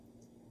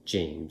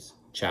James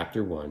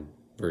chapter 1,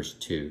 verse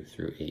 2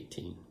 through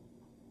 18.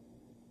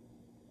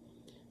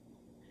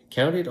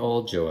 Count it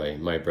all joy,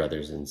 my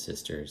brothers and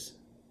sisters,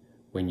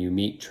 when you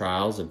meet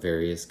trials of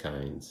various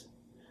kinds,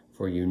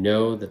 for you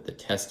know that the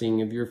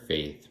testing of your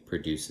faith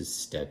produces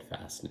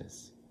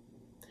steadfastness.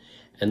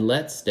 And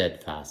let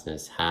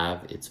steadfastness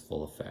have its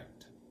full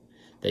effect,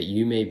 that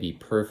you may be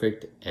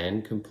perfect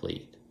and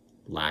complete,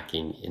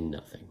 lacking in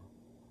nothing.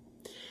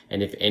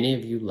 And if any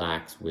of you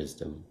lacks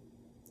wisdom,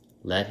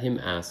 let him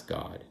ask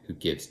God, who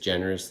gives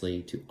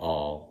generously to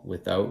all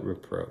without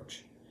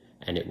reproach,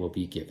 and it will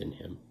be given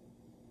him.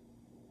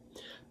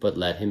 But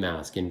let him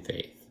ask in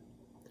faith,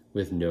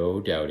 with no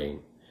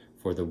doubting,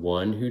 for the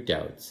one who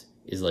doubts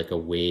is like a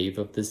wave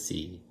of the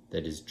sea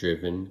that is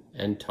driven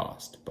and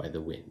tossed by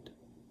the wind.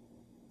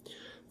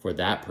 For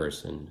that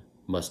person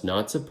must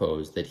not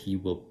suppose that he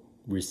will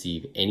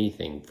receive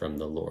anything from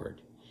the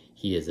Lord.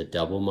 He is a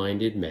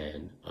double-minded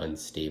man,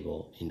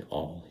 unstable in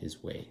all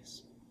his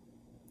ways.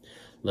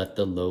 Let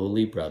the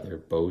lowly brother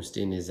boast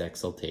in his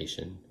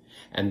exaltation,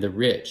 and the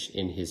rich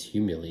in his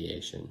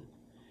humiliation,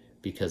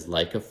 because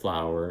like a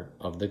flower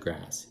of the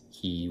grass,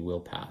 he will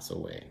pass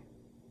away.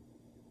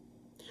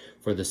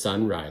 For the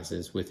sun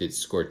rises with its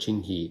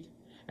scorching heat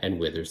and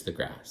withers the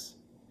grass.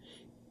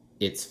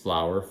 Its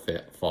flower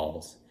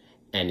falls,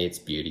 and its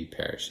beauty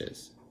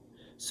perishes.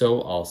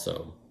 So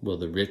also will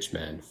the rich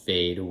man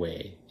fade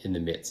away in the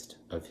midst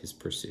of his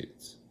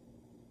pursuits.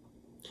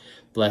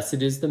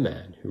 Blessed is the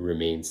man who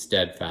remains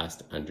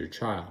steadfast under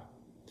trial,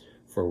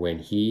 for when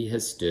he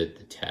has stood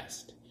the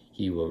test,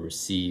 he will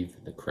receive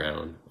the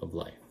crown of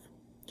life,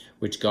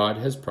 which God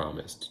has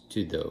promised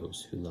to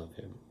those who love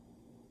him.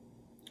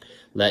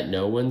 Let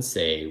no one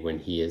say when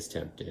he is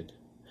tempted,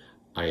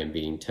 I am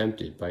being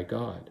tempted by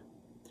God.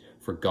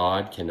 For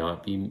God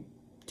cannot be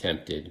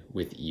tempted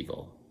with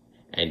evil,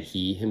 and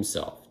he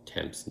himself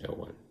tempts no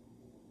one.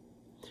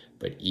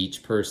 But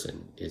each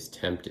person is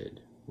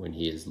tempted when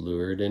he is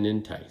lured and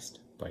enticed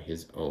by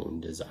his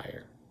own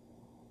desire.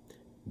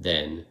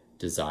 Then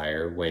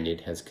desire, when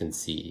it has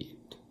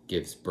conceived,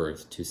 gives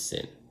birth to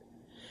sin,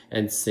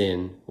 and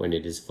sin, when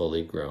it is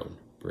fully grown,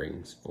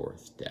 brings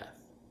forth death.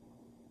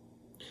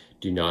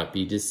 Do not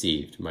be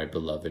deceived, my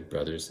beloved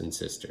brothers and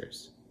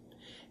sisters.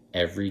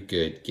 Every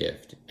good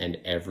gift and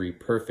every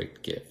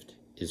perfect gift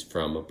is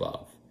from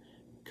above,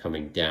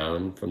 coming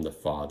down from the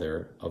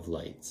Father of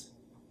lights,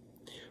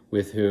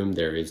 with whom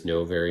there is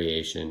no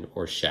variation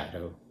or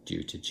shadow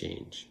due to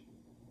change.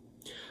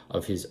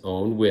 Of his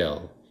own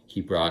will,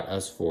 he brought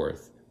us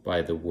forth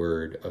by the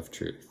word of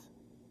truth,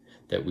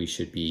 that we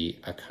should be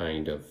a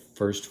kind of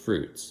first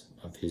fruits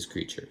of his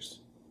creatures.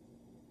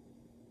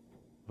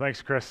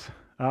 Thanks, Chris.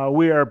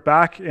 We are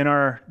back in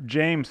our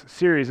James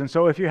series, and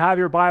so if you have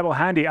your Bible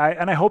handy,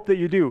 and I hope that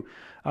you do,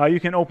 you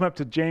can open up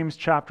to James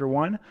chapter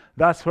 1.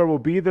 That's where we'll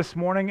be this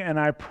morning, and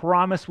I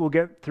promise we'll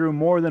get through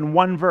more than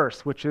one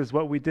verse, which is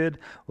what we did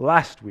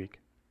last week.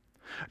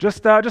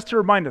 Just to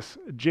remind us,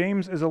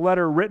 James is a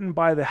letter written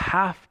by the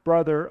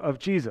half-brother of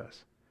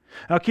Jesus.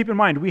 Now keep in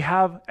mind, we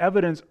have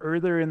evidence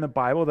earlier in the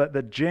Bible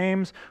that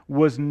James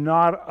was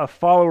not a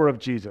follower of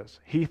Jesus.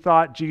 He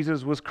thought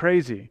Jesus was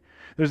crazy.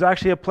 There's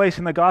actually a place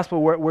in the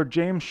gospel where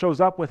James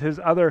shows up with his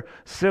other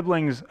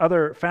siblings,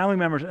 other family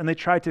members, and they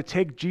tried to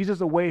take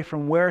Jesus away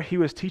from where he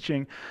was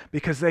teaching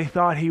because they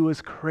thought he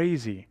was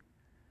crazy.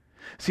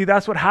 See,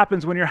 that's what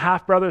happens when your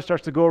half-brother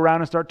starts to go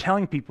around and start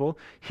telling people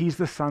he's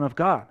the Son of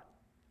God.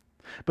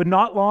 But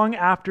not long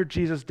after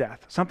Jesus'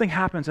 death, something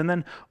happens, and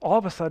then all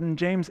of a sudden,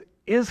 James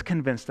is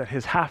convinced that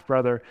his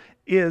half-brother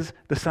is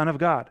the Son of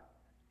God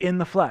in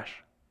the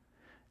flesh.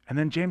 And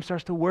then James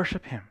starts to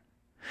worship him.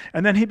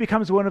 And then he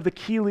becomes one of the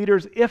key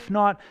leaders, if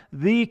not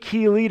the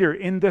key leader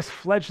in this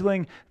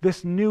fledgling,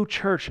 this new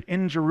church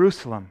in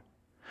Jerusalem.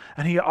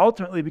 And he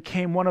ultimately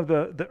became one of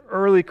the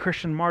early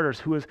Christian martyrs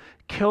who was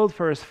killed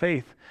for his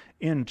faith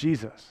in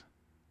Jesus.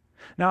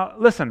 Now,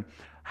 listen,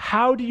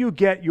 how do you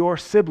get your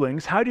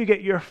siblings, how do you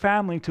get your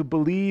family to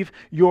believe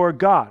you're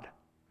God?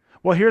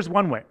 Well, here's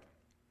one way.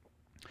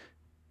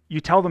 You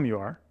tell them you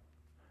are.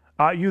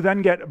 You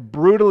then get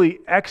brutally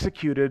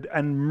executed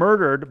and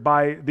murdered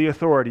by the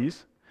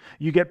authorities.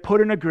 You get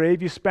put in a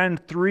grave, you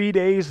spend 3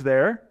 days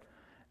there,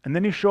 and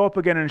then you show up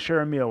again and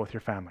share a meal with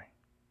your family,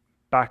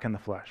 back in the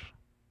flesh.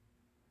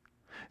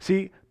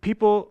 See,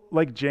 people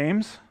like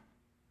James,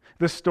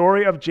 the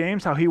story of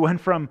James, how he went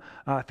from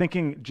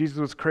thinking Jesus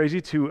was crazy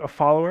to a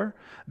follower,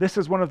 this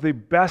is one of the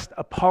best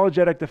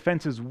apologetic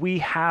defenses we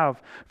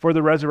have for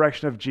the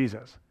resurrection of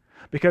Jesus,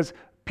 because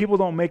people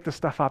don't make the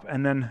stuff up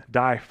and then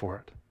die for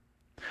it.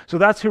 So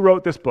that's who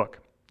wrote this book,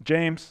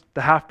 James,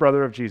 the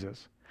half-brother of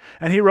Jesus.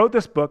 And he wrote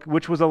this book,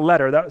 which was a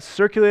letter that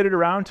circulated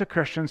around to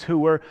Christians who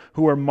were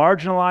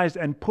marginalized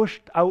and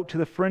pushed out to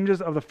the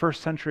fringes of the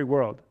first century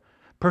world.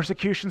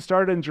 Persecution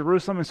started in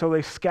Jerusalem, and so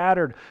they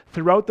scattered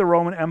throughout the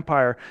Roman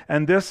Empire,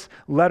 and this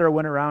letter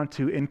went around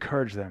to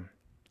encourage them.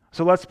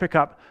 So let's pick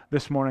up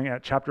this morning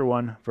at chapter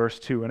 1, verse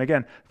 2. And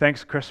again,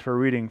 thanks, Chris, for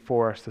reading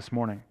for us this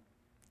morning.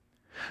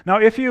 Now,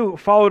 if you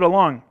followed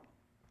along,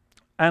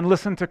 and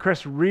listen to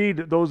Chris read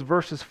those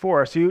verses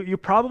for us, you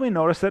probably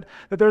notice that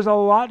there's a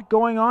lot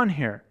going on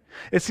here.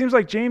 It seems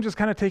like James is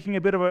kind of taking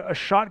a bit of a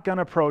shotgun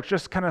approach,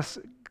 just kind of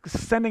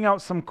sending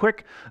out some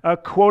quick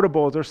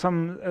quotables or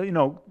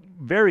some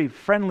very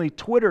friendly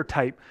Twitter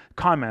type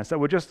comments that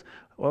would just,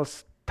 well,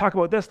 let's talk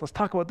about this, let's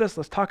talk about this,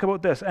 let's talk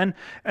about this. And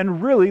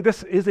really,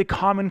 this is a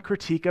common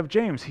critique of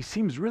James. He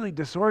seems really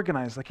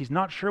disorganized, like he's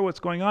not sure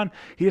what's going on.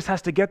 He just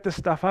has to get this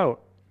stuff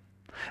out.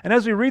 And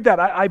as we read that,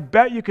 I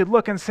bet you could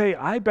look and say,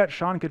 I bet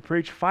Sean could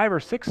preach 5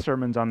 or 6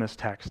 sermons on this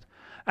text.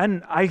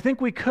 And I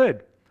think we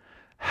could.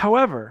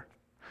 However,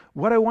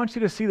 what I want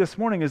you to see this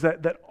morning is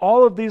that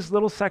all of these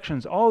little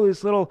sections, all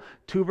these little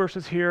 2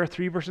 verses here,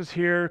 3 verses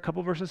here, a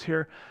couple verses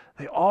here,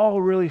 they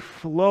all really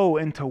flow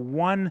into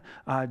one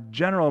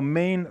general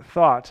main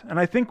thought. And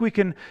I think we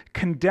can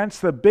condense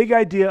the big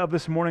idea of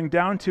this morning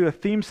down to a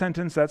theme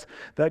sentence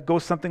that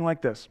goes something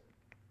like this.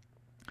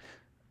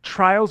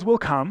 Trials will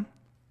come,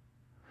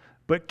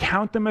 but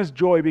count them as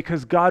joy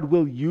because God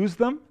will use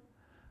them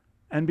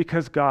and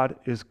because God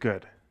is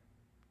good.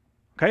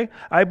 Okay?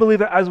 I believe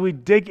that as we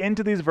dig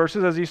into these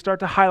verses, as you start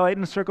to highlight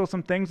and circle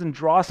some things and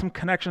draw some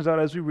connections out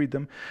as we read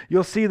them,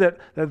 you'll see that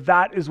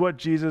is what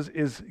Jesus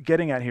is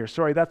getting at here.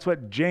 Sorry, that's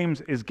what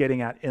James is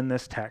getting at in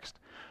this text.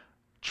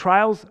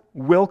 Trials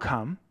will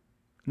come,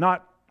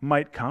 not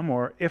might come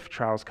or if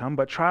trials come,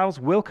 but trials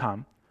will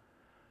come.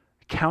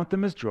 Count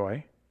them as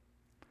joy,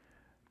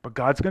 but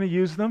God's going to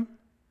use them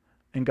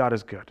and God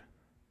is good.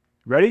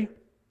 Ready?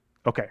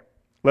 Okay,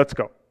 let's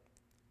go.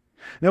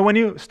 Now, when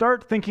you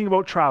start thinking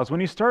about trials, when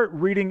you start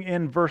reading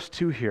in verse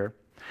 2 here,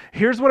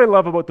 here's what I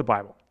love about the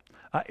Bible.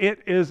 It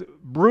is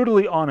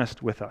brutally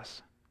honest with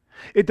us.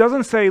 It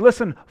doesn't say,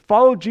 listen,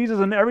 follow Jesus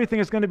and everything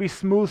is going to be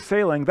smooth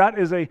sailing. That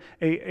is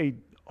a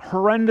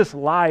horrendous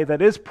lie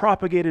that is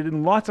propagated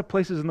in lots of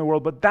places in the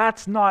world, but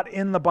that's not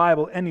in the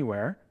Bible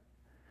anywhere.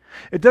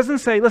 It doesn't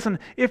say, listen,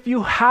 if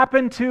you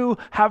happen to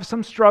have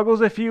some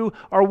struggles, if you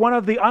are one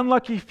of the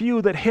unlucky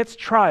few that hits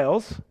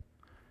trials,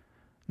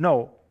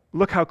 no,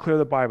 look how clear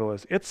the Bible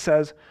is. It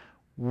says,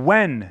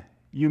 when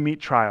you meet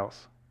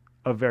trials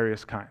of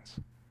various kinds.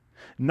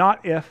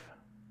 Not if,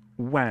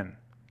 when.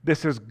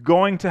 This is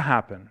going to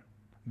happen.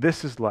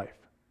 This is life.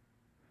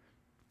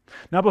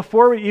 Now,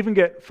 before we even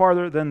get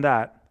farther than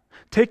that,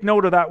 take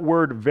note of that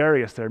word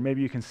various there.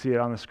 Maybe you can see it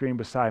on the screen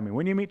beside me.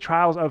 When you meet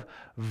trials of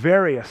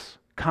various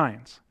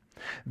kinds.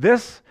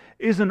 This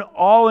is an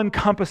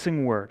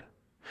all-encompassing word.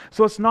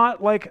 So it's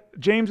not like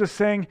James is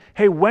saying,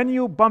 hey, when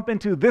you bump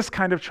into this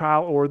kind of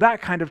trial or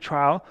that kind of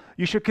trial,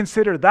 you should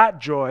consider that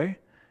joy.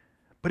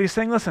 But he's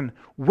saying, listen,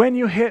 when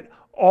you hit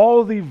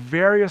all the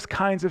various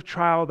kinds of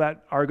trial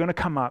that are going to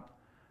come up,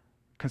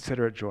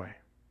 consider it joy.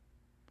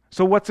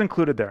 So what's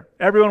included there?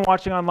 Everyone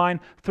watching online,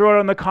 throw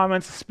it in the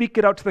comments, speak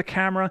it out to the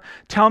camera.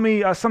 Tell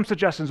me some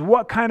suggestions.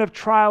 What kind of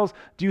trials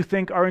do you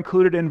think are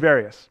included in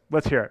various?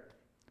 Let's hear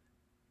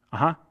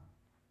it.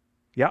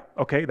 Yeah,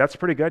 okay, that's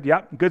pretty good.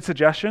 Yeah, good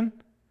suggestion.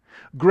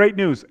 Great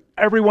news.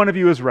 Every one of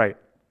you is right.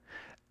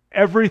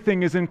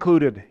 Everything is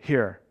included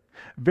here.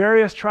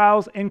 Various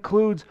trials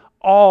includes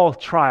all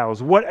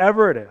trials,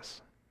 whatever it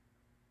is.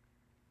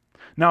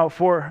 Now,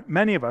 for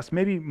many of us,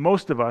 maybe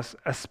most of us,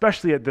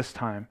 especially at this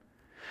time,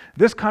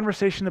 this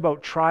conversation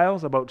about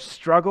trials, about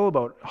struggle,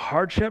 about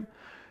hardship,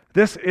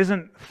 this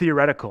isn't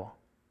theoretical.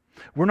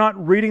 We're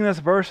not reading this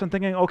verse and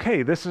thinking,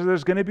 okay,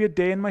 there's going to be a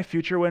day in my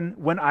future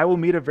when I will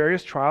meet a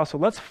various trial, so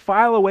let's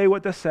file away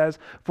what this says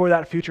for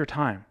that future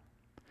time.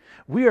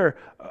 We are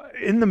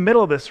in the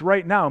middle of this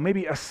right now,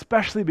 maybe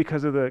especially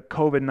because of the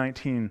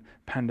COVID-19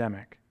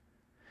 pandemic.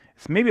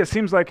 Maybe it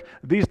seems like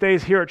these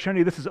days here at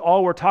Trinity, this is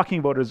all we're talking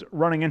about is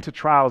running into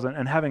trials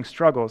and having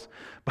struggles.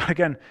 But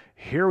again,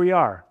 here we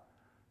are.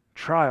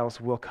 Trials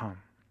will come.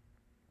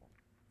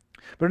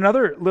 But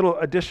another little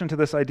addition to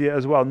this idea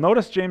as well.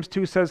 Notice James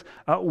 2 says,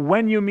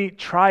 when you meet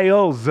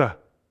trials,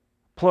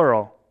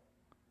 plural.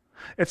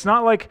 It's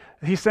not like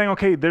he's saying,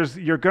 okay,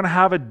 you're going to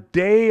have a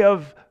day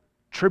of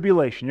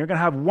tribulation. You're going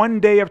to have one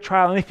day of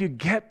trial. And if you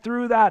get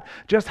through that,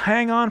 just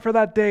hang on for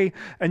that day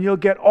and you'll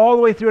get all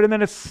the way through it. And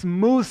then it's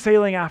smooth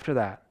sailing after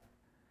that.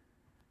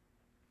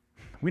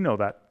 We know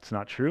that's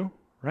not true,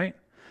 right?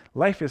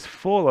 Life is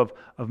full of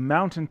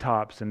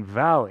mountaintops and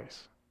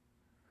valleys.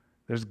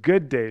 There's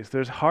good days.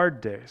 There's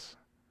hard days.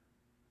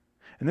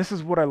 And this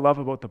is what I love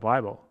about the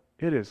Bible.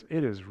 It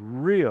is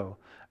real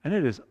and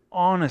it is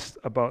honest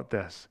about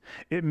this.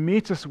 It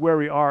meets us where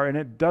we are and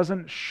it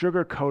doesn't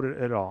sugarcoat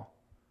it at all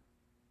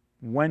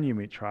when you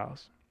meet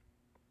trials.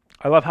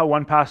 I love how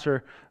one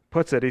pastor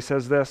puts it. He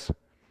says this,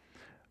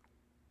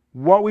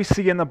 what we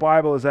see in the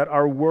Bible is that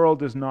our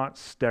world is not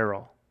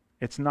sterile.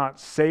 It's not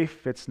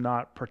safe. It's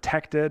not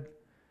protected.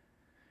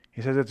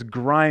 He says it's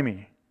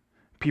grimy.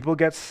 People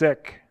get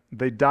sick.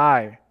 They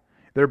die.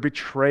 They're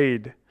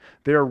betrayed.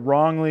 They are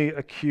wrongly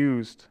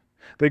accused.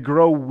 They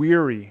grow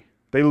weary.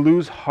 They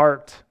lose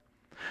heart.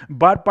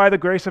 But by the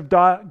grace of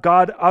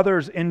God,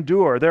 others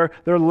endure. Their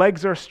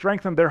legs are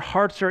strengthened. Their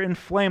hearts are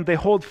inflamed. They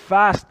hold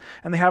fast,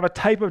 and they have a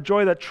type of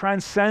joy that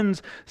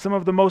transcends some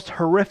of the most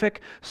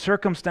horrific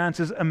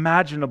circumstances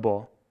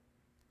imaginable.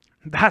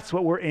 That's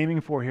what we're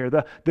aiming for here,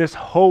 this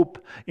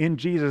hope in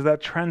Jesus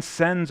that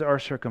transcends our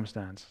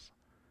circumstances.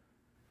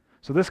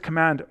 So this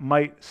command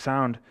might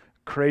sound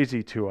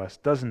crazy to us,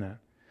 doesn't it?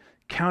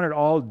 Count it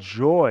all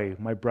joy,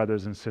 my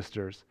brothers and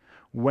sisters,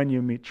 when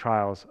you meet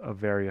trials of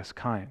various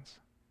kinds.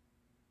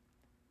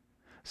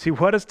 See,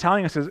 what it's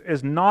telling us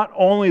is not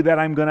only that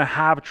I'm going to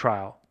have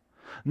trial,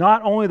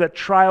 not only that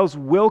trials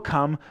will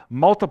come,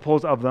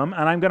 multiples of them,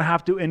 and I'm going to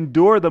have to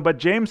endure them, but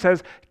James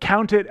says,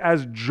 count it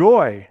as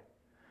joy.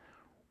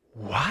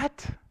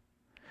 What?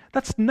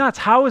 That's nuts.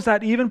 How is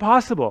that even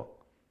possible?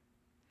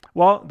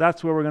 Well,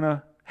 that's where we're going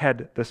to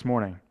head this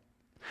morning.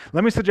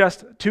 Let me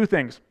suggest two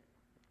things.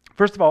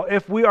 First of all,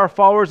 if we are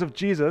followers of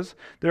Jesus,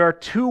 there are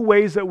two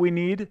ways that we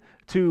need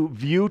to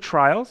view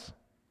trials.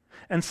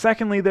 And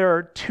secondly, there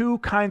are two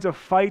kinds of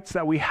fights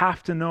that we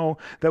have to know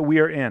that we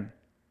are in.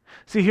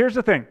 See, here's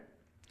the thing.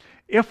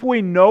 If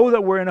we know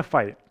that we're in a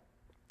fight,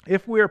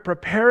 if we are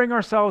preparing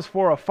ourselves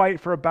for a fight,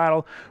 for a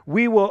battle,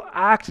 we will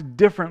act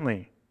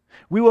differently.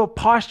 We will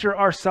posture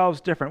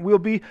ourselves different. We will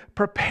be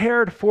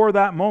prepared for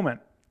that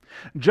moment.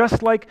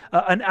 Just like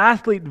an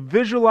athlete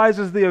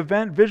visualizes the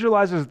event,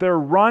 visualizes their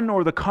run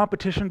or the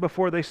competition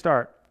before they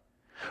start.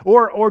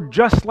 Or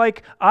just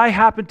like I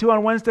happened to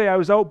on Wednesday, I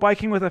was out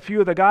biking with a few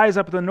of the guys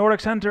up at the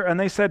Nordic Center, and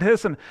they said,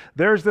 listen,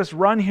 there's this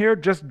run here,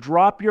 just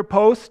drop your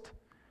post,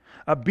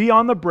 be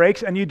on the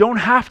brakes, and you don't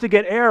have to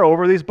get air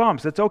over these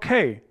bumps. It's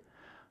okay.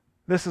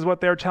 This is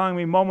what they were telling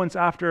me moments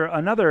after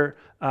another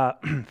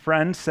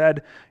friend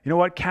said, you know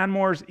what,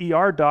 Canmore's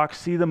ER docs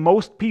see the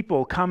most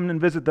people come and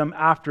visit them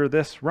after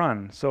this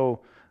run.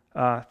 So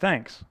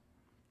thanks.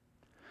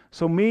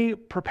 So me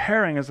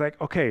preparing is like,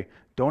 okay,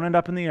 don't end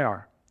up in the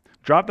ER.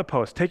 Drop the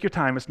post. Take your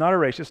time. It's not a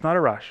race. It's not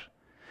a rush.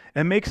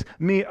 It makes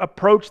me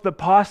approach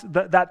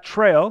that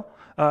trail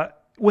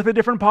with a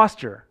different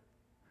posture.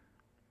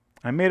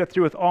 I made it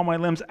through with all my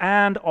limbs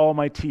and all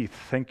my teeth.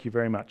 Thank you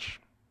very much.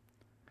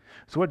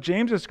 So what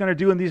James is going to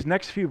do in these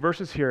next few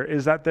verses here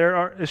is that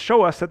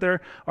show us that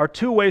there are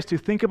two ways to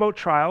think about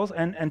trials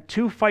and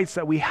two fights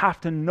that we have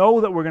to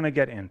know that we're going to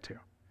get into.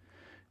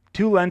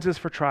 Two lenses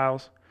for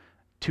trials,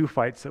 two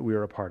fights that we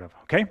are a part of.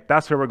 Okay?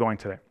 That's where we're going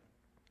today.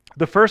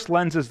 The first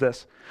lens is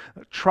this.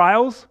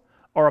 Trials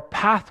are a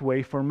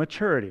pathway for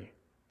maturity.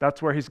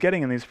 That's where he's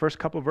getting in these first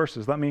couple of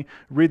verses. Let me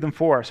read them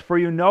for us. For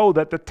you know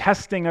that the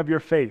testing of your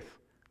faith,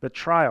 the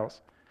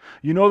trials,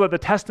 you know that the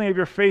testing of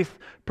your faith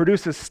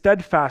produces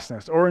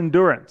steadfastness or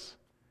endurance.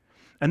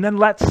 And then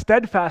let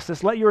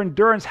your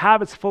endurance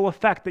have its full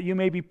effect, that you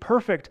may be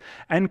perfect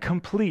and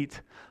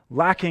complete,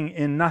 lacking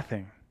in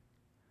nothing.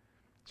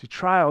 See,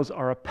 trials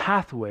are a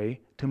pathway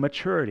to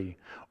maturity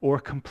or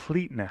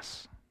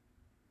completeness.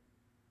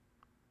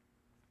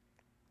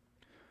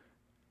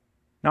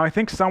 Now, I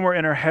think somewhere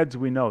in our heads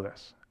we know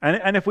this.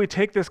 And if we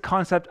take this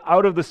concept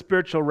out of the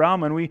spiritual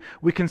realm and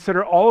we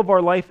consider all of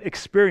our life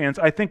experience,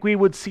 I think we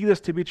would see this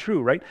to be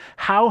true, right?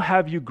 How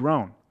have you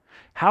grown?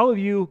 How have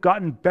you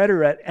gotten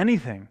better at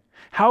anything?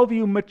 How have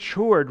you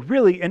matured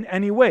really in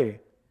any way?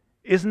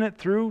 Isn't it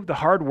through the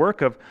hard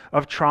work of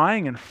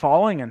trying and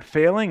falling and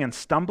failing and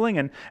stumbling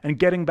and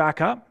getting back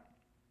up?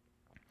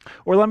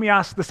 Or let me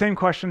ask the same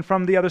question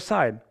from the other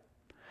side.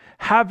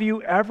 Have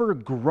you ever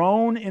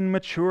grown in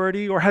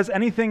maturity, or has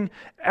anything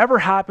ever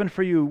happened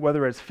for you,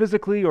 whether it's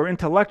physically or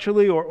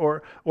intellectually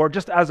or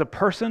just as a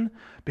person,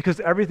 because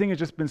everything has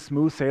just been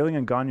smooth sailing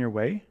and gone your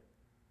way?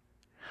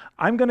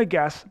 I'm going to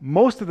guess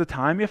most of the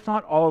time, if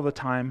not all of the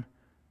time,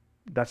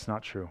 that's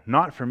not true.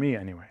 Not for me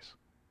anyways.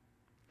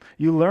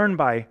 You learn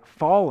by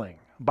falling,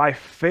 by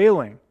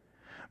failing,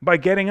 by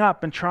getting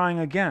up and trying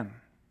again.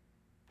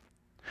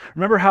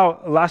 Remember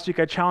how last week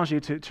I challenged you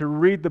to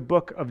read the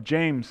book of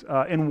James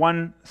in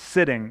one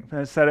sitting.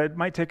 I said it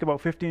might take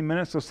about 15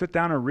 minutes, so sit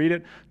down and read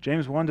it,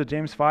 James 1 to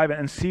James 5,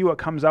 and see what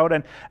comes out.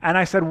 And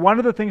I said one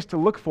of the things to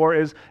look for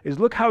is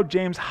look how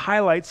James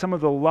highlights some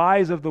of the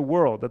lies of the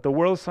world, that the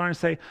world is starting to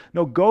say,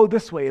 no, go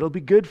this way, it'll be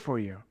good for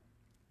you.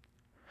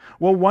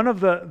 Well, one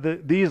of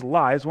these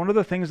lies, one of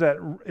the things that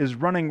is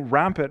running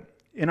rampant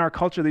in our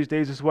culture these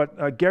days is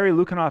what Gary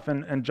Lukianoff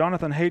and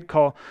Jonathan Haidt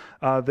call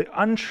the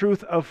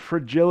untruth of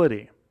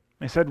fragility.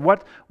 They said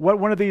what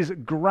one of these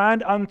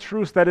grand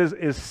untruths that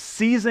is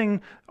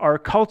seizing our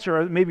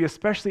culture, maybe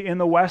especially in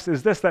the West,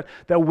 is this, that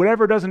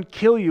whatever doesn't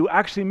kill you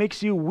actually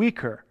makes you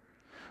weaker.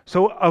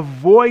 So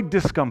avoid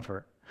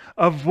discomfort,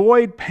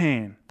 avoid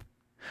pain.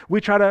 We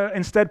try to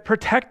instead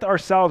protect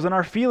ourselves and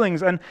our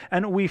feelings, and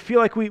we feel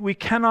like we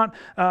cannot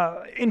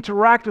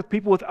interact with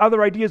people with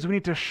other ideas. We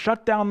need to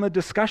shut down the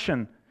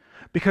discussion.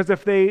 Because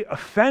if they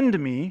offend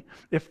me,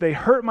 if they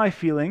hurt my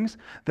feelings,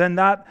 then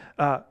that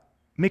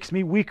makes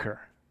me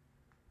weaker.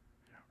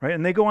 Right?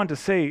 And they go on to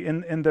say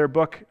in their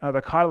book,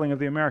 The Coddling of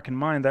the American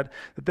Mind, that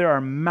there are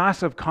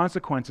massive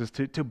consequences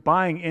to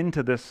buying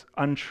into this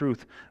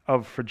untruth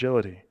of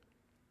fragility.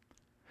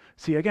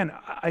 See, again,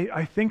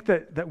 I think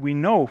that we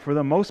know for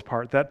the most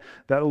part that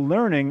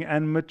learning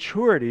and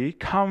maturity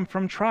come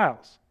from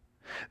trials.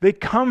 They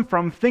come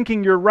from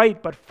thinking you're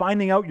right but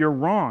finding out you're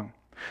wrong.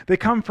 They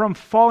come from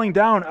falling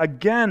down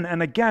again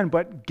and again,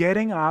 but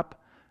getting up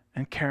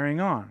and carrying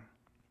on.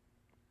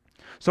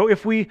 So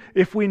if we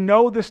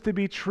know this to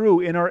be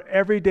true in our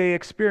everyday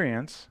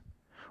experience,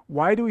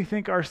 why do we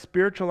think our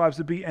spiritual lives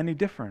would be any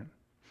different?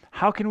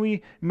 How can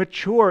we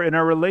mature in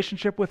our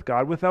relationship with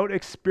God without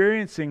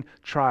experiencing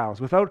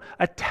trials, without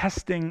a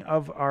testing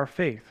of our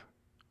faith?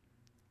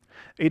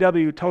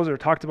 A.W. Tozer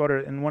talked about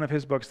it in one of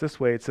his books this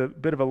way. It's a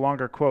bit of a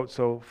longer quote,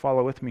 so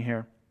follow with me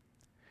here.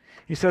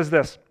 He says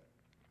this: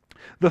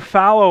 "The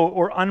fallow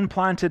or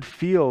unplanted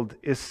field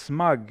is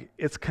smug,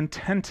 it's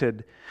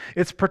contented,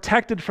 it's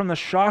protected from the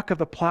shock of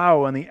the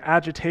plow and the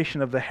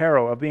agitation of the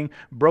harrow, of being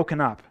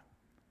broken up.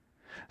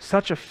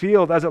 Such a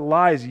field as it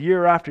lies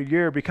year after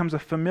year becomes a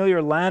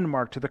familiar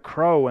landmark to the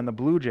crow and the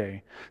blue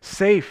jay.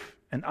 Safe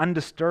and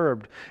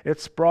undisturbed, it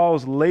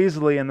sprawls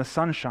lazily in the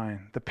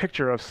sunshine, the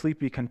picture of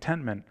sleepy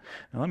contentment."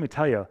 Now let me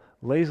tell you,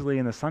 lazily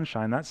in the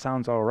sunshine, that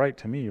sounds all right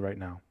to me right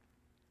now.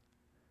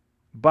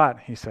 But,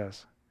 he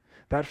says,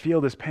 that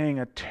field is paying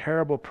a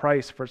terrible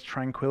price for its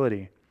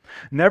tranquility.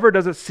 Never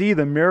does it see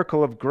the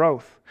miracle of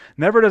growth.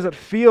 Never does it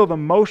feel the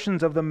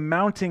motions of the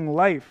mounting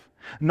life.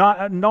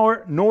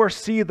 Nor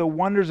see the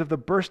wonders of the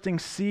bursting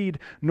seed,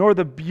 nor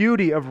the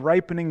beauty of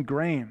ripening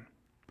grain.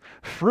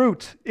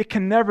 Fruit it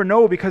can never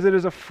know because it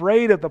is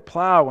afraid of the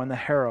plow and the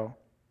harrow.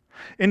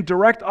 In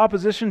direct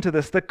opposition to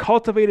this, the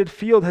cultivated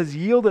field has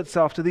yielded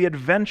itself to the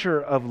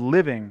adventure of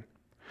living.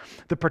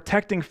 The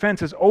protecting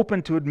fence is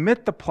open to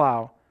admit the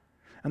plow,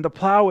 and the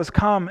plow has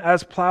come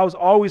as plows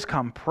always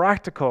come,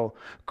 practical,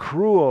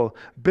 cruel,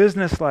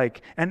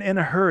 businesslike, and in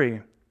a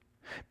hurry.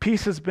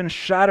 Peace has been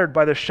shattered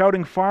by the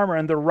shouting farmer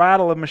and the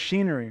rattle of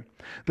machinery.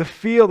 The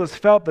field has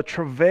felt the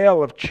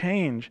travail of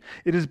change.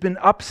 It has been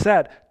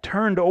upset,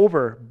 turned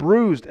over,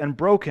 bruised, and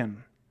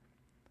broken.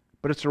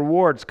 But its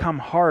rewards come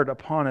hard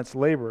upon its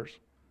labors.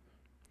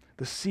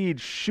 The seed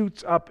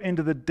shoots up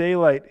into the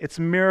daylight, its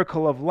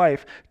miracle of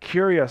life,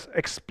 curious,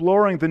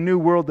 exploring the new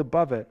world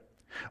above it.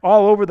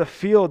 All over the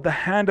field, the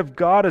hand of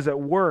God is at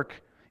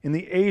work in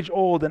the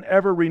age-old and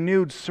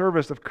ever-renewed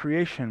service of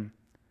creation.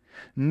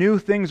 New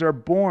things are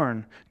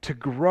born to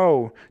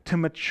grow, to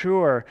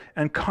mature,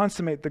 and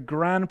consummate the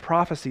grand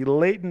prophecy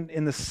latent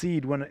in the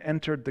seed when it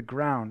entered the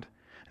ground.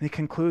 And he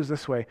concludes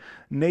this way: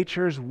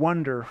 nature's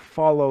wonder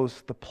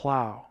follows the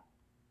plow.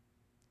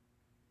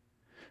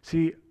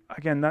 See,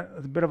 again,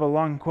 that's a bit of a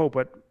long quote,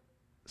 but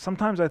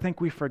sometimes I think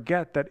we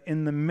forget that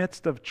in the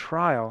midst of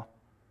trial,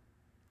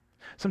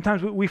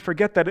 sometimes we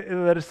forget that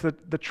it's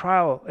the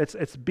trial,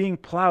 it's being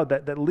plowed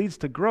that leads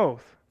to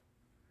growth.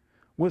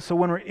 So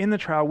when we're in the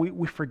trial,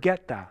 we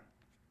forget that.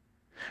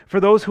 For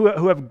those who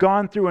have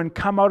gone through and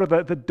come out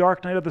of the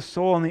dark night of the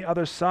soul on the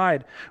other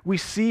side, we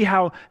see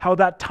how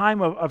that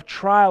time of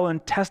trial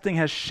and testing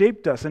has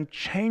shaped us and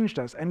changed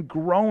us and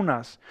grown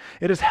us.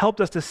 It has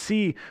helped us to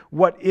see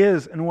what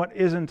is and what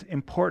isn't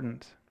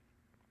important.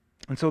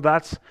 And so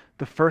that's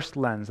the first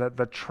lens, that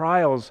the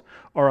trials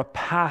are a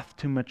path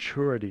to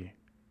maturity.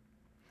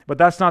 But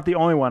that's not the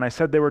only one. I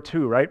said there were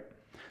two, right?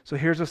 So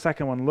here's the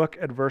second one. Look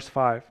at verse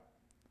 5.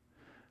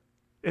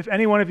 "If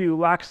any one of you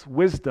lacks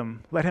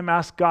wisdom, let him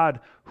ask God,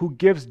 who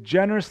gives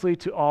generously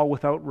to all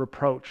without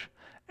reproach,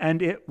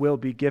 and it will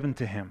be given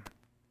to him."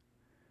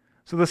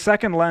 So the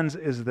second lens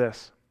is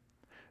this: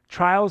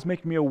 trials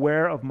make me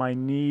aware of my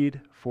need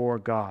for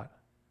God.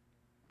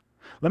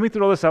 Let me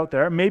throw this out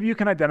there. Maybe you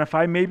can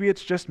identify, maybe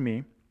it's just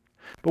me,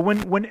 but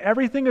when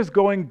everything is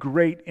going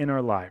great in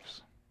our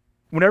lives,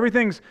 when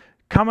everything's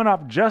coming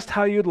up just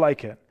how you'd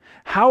like it,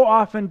 how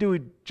often do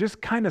we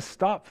just kind of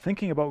stop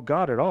thinking about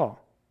God at all?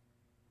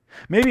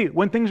 Maybe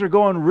when things are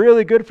going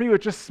really good for you,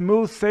 it's just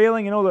smooth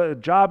sailing, the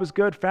job is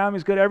good,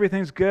 family's good,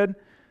 everything's good.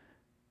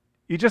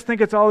 You just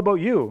think it's all about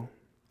you.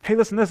 Hey,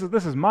 listen, this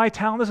is my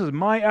talent, this is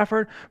my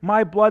effort,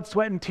 my blood,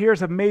 sweat, and tears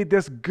have made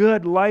this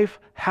good life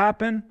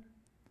happen.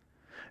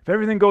 If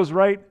everything goes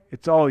right,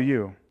 it's all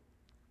you.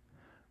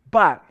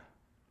 But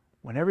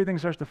when everything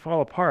starts to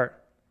fall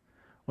apart,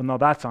 well, no,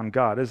 that's on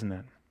God, isn't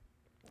it?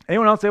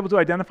 Anyone else able to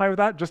identify with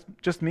that?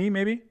 Just me,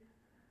 maybe?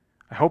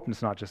 I hope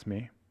it's not just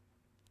me.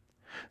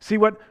 See,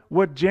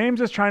 what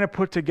James is trying to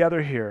put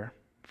together here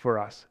for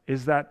us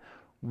is that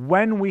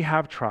when we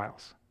have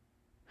trials,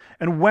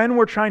 and when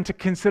we're trying to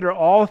consider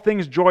all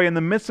things joy in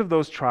the midst of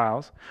those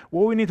trials,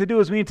 what we need to do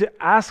is we need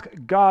to ask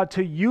God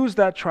to use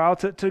that trial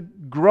to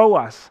grow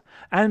us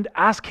and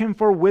ask Him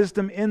for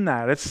wisdom in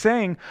that. It's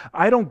saying,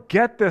 I don't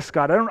get this,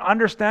 God. I don't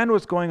understand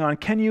what's going on.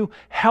 Can you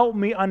help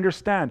me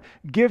understand?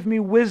 Give me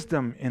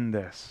wisdom in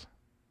this.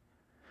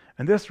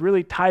 And this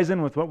really ties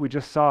in with what we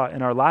just saw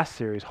in our last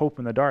series, Hope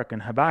in the Dark,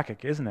 in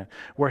Habakkuk, isn't it?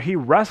 Where he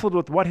wrestled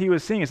with what he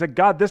was seeing. He said,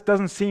 God, this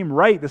doesn't seem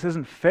right. This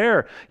isn't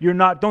fair.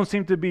 Don't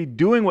seem to be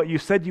doing what you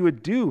said you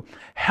would do.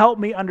 Help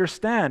me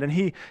understand. And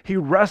he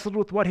wrestled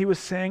with what he was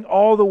saying,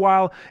 all the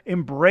while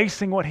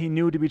embracing what he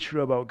knew to be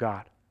true about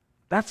God.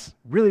 That's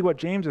really what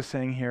James is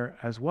saying here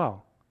as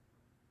well.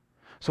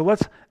 So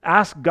let's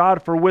ask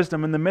God for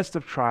wisdom in the midst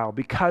of trial,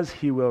 because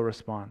he will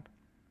respond.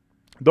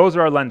 Those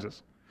are our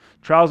lenses.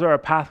 Trials are a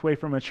pathway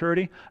for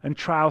maturity, and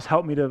trials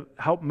help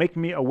make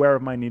me aware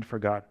of my need for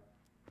God.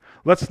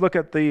 Let's look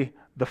at the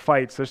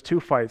fights. There's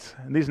two fights.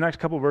 And these next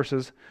couple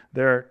verses,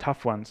 they're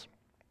tough ones.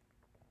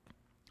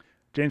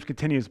 James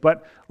continues,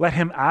 but let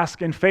him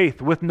ask in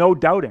faith with no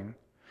doubting.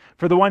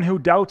 For the one who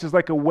doubts is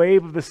like a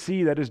wave of the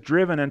sea that is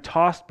driven and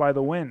tossed by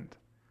the wind.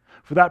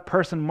 For that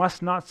person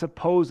must not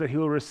suppose that he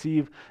will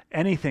receive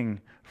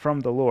anything from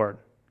the Lord.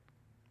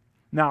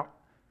 Now,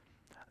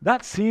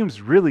 that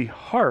seems really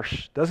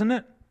harsh, doesn't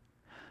it?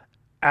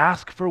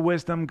 Ask for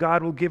wisdom,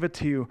 God will give it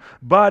to you.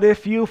 But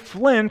if you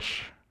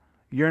flinch,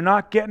 you're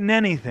not getting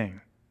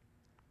anything.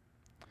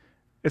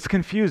 It's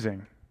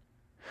confusing.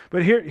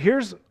 But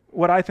here's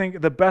what I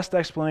think the best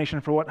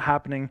explanation for what's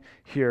happening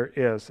here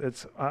is.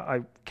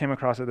 I came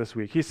across it this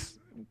week.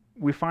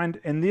 We find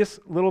in this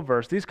little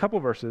verse, these couple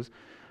verses,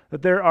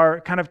 that there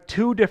are kind of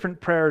two different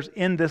prayers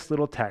in this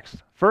little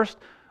text. First,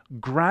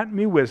 grant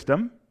me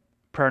wisdom,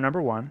 prayer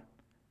number 1.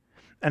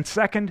 And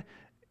second,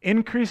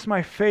 increase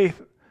my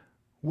faith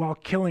while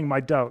killing my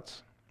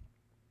doubts.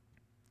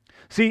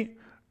 See,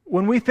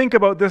 when we think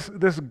about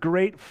this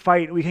great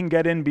fight we can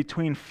get in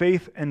between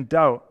faith and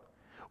doubt,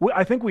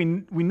 I think we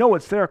know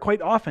it's there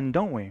quite often,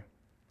 don't we?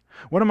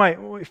 One of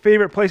my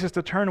favorite places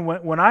to turn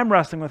when I'm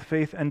wrestling with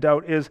faith and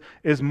doubt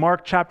is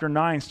Mark chapter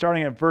 9,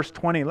 starting at verse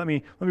 20. Let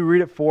me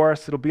read it for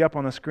us. It'll be up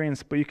on the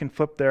screens, but you can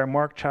flip there,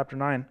 Mark chapter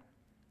 9.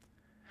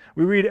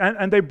 We read,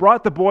 and they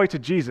brought the boy to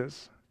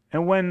Jesus.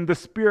 And when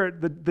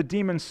the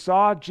demon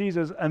saw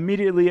Jesus,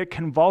 immediately it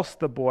convulsed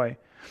the boy,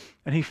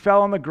 and he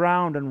fell on the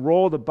ground and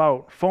rolled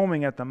about,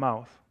 foaming at the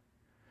mouth.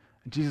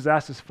 And Jesus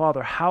asked his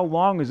father, how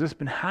long has this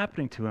been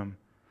happening to him?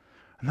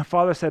 And the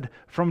father said,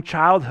 from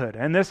childhood.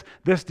 And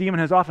this demon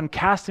has often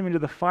cast him into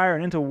the fire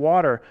and into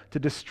water to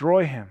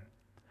destroy him.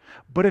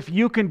 But if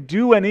you can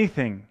do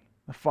anything,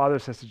 the father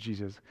says to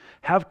Jesus,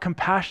 have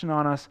compassion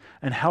on us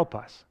and help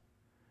us.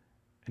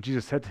 And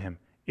Jesus said to him,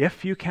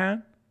 if you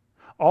can,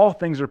 all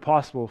things are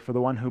possible for the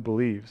one who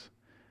believes.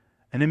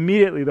 And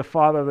immediately the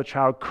father of the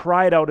child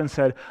cried out and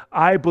said,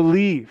 I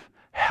believe,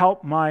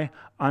 help my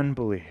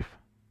unbelief.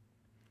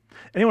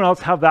 Anyone else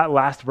have that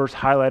last verse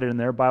highlighted in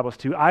their Bibles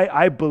too?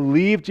 I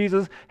believe,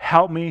 Jesus,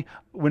 help me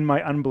in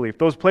my unbelief.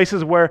 Those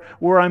places where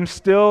I'm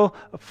still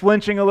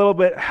flinching a little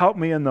bit, help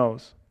me in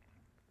those.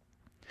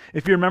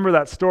 If you remember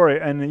that story,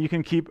 and you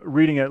can keep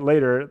reading it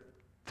later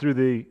through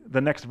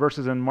the next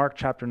verses in Mark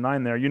chapter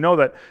 9 there, you know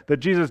that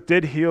Jesus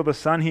did heal the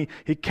son.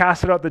 He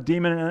casted out the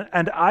demon,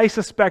 and I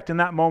suspect in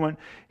that moment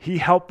he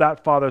helped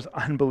that father's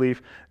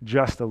unbelief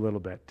just a little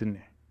bit, didn't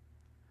he?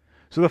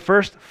 So the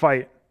first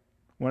fight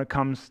when it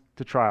comes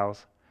to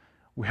trials,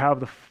 we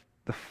have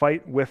the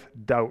fight with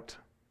doubt.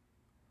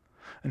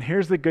 And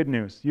here's the good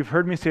news. You've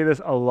heard me say this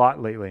a lot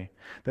lately,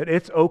 that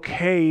it's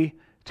okay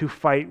to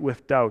fight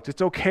with doubts.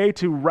 It's okay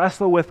to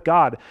wrestle with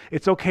God.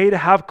 It's okay to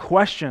have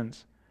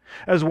questions.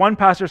 As one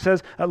pastor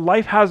says,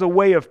 life has a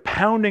way of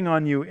pounding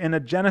on you in a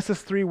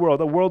Genesis 3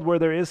 world, a world where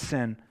there is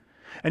sin.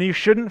 And you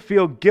shouldn't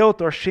feel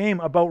guilt or shame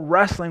about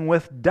wrestling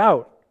with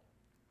doubt.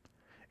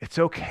 It's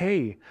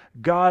okay.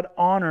 God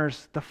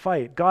honors the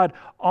fight. God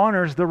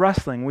honors the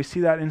wrestling. We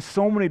see that in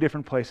so many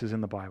different places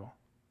in the Bible.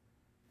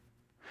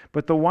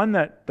 But the one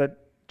that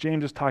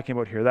James is talking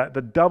about here, that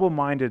the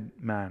double-minded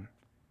man,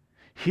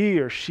 he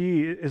or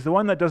she is the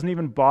one that doesn't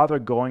even bother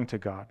going to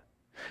God.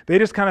 They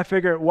just kind of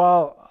figure,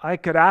 well, I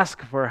could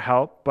ask for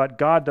help, but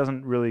God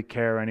doesn't really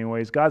care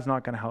anyways. God's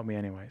not going to help me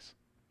anyways.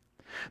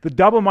 The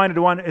double-minded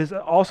one is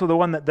also the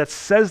one that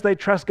says they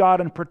trust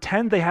God and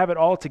pretend they have it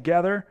all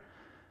together,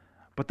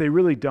 but they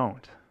really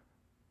don't.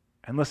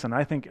 And listen,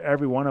 I think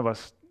every one of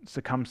us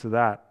succumbs to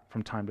that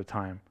from time to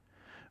time.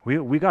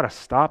 We got to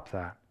stop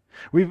that.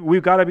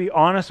 We've got to be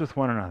honest with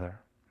one another.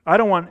 I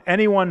don't want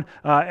anyone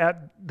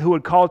who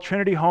would call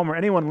Trinity home or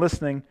anyone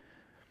listening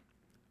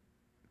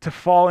to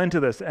fall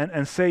into this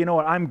and say, you know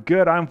what, I'm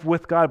good, I'm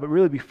with God, but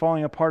really be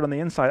falling apart on the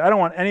inside. I don't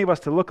want any of us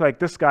to look like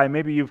this guy.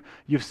 Maybe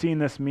you've seen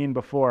this meme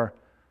before.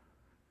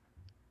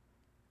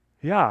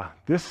 Yeah,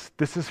 this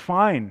is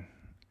fine.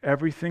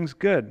 Everything's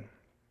good.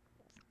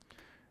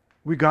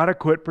 We got to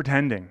quit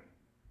pretending.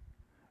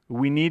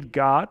 We need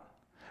God,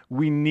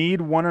 we need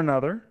one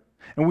another,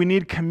 and we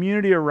need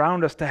community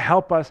around us to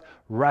help us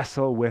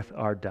wrestle with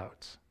our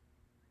doubts.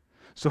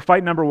 So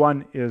fight number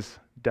 1 is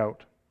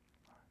doubt.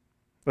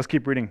 Let's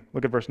keep reading.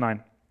 Look at verse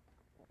 9.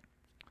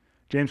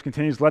 James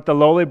continues, let the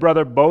lowly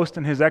brother boast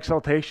in his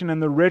exaltation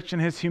and the rich in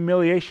his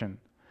humiliation,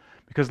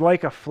 because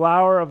like a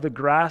flower of the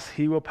grass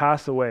he will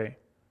pass away.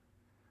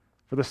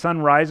 For the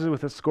sun rises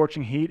with its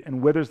scorching heat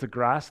and withers the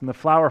grass, and the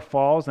flower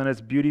falls and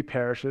its beauty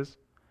perishes.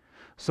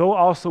 So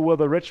also will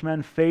the rich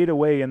man fade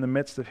away in the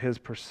midst of his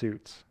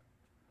pursuits.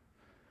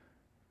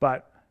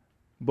 But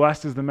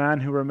blessed is the man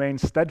who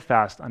remains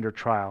steadfast under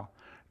trial.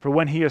 For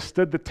when he has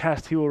stood the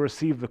test, he will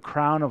receive the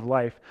crown of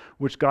life,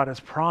 which God has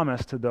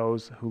promised to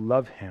those who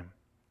love him.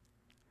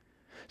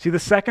 See, the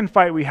second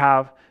fight we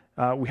have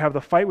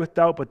the fight with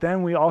doubt, but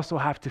then we also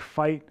have to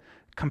fight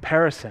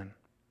comparison.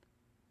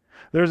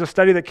 There's a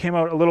study that came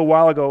out a little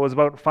while ago, it was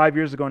about 5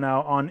 years ago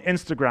now, on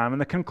Instagram,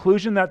 and the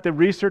conclusion that the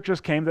researchers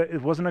came, that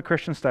it wasn't a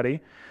Christian study,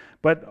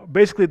 but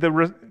basically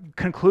the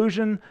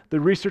conclusion the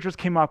researchers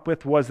came up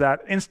with was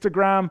that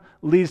Instagram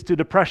leads to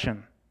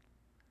depression.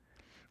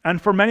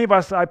 And for many of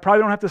us, I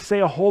probably don't have to say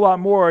a whole lot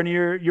more, and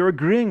you're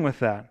agreeing with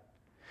that.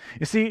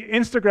 You see,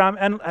 Instagram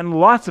and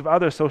lots of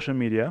other social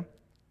media,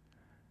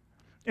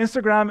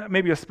 Instagram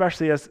maybe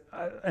especially as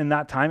in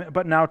that time,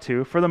 but now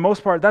too, for the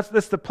most part, that's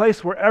the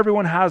place where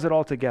everyone has it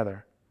all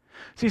together.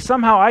 See,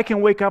 somehow I can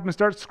wake up and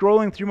start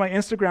scrolling through my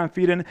Instagram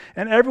feed, and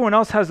everyone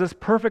else has this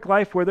perfect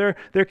life where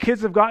their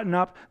kids have gotten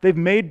up, they've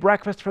made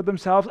breakfast for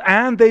themselves,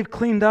 and they've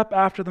cleaned up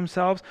after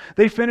themselves.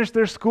 They finished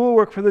their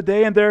schoolwork for the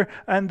day, and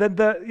then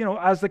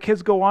as the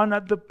kids go on,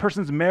 the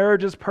person's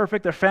marriage is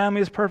perfect, their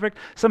family is perfect.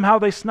 Somehow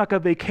they snuck a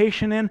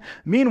vacation in.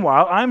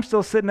 Meanwhile, I'm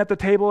still sitting at the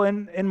table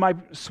in my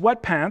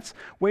sweatpants,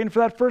 waiting for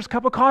that first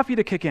cup of coffee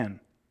to kick in.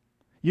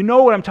 You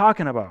know what I'm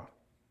talking about.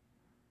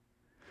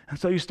 And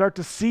so you start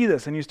to see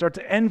this, and you start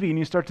to envy, and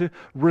you start to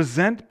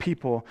resent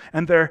people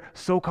and their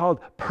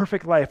so-called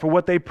perfect life, or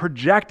what they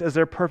project as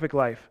their perfect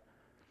life.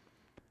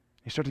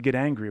 You start to get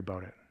angry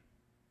about it.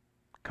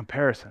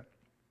 Comparison.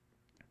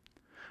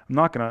 I'm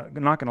not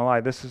gonna lie.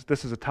 This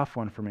is a tough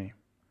one for me,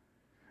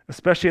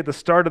 especially at the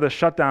start of the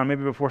shutdown.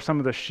 Maybe before some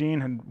of the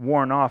sheen had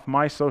worn off,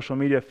 my social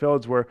media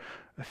feeds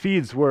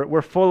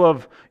were full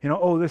of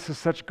oh, this is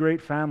such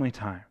great family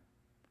time.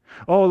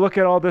 Oh, look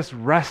at all this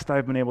rest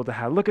I've been able to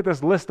have. Look at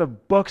this list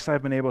of books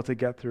I've been able to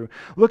get through.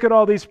 Look at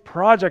all these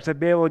projects I've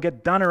been able to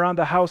get done around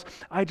the house.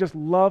 I just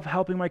love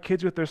helping my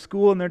kids with their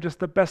school, and they're just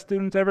the best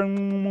students ever.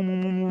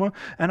 And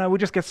I would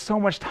just get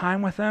so much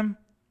time with them.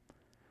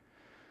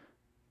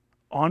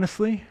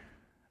 Honestly,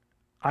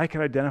 I could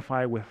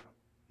identify with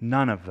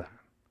none of that.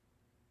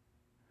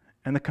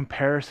 And the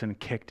comparison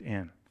kicked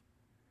in.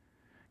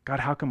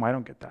 God, how come I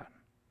don't get that?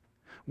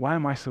 Why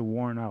am I so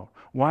worn out?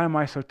 Why am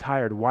I so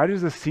tired? Why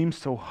does this seem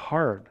so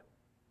hard?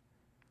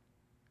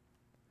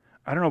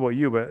 I don't know about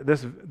you, but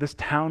this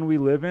town we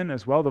live in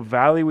as well, the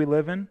valley we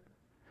live in,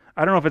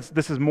 I don't know if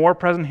this is more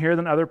present here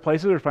than other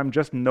places, or if I'm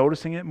just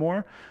noticing it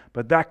more,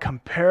 but that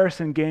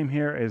comparison game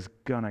here is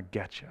gonna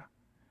get you.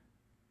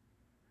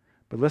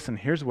 But listen,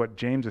 here's what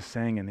James is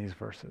saying in these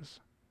verses.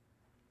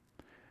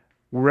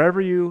 Wherever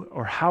you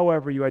or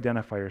however you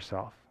identify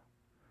yourself,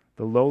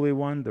 the lowly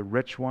one, the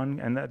rich one,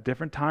 and at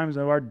different times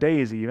of our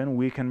days even,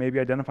 we can maybe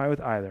identify with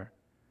either.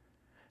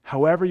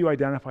 However you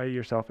identify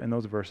yourself in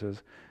those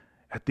verses,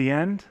 at the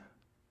end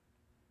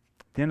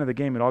of the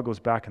game, it all goes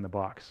back in the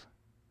box.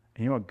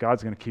 And you know what?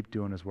 God's going to keep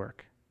doing his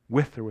work,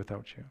 with or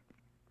without you.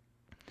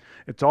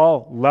 It's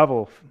all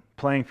level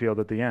playing field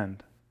at the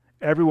end.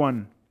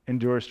 Everyone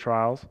endures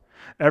trials.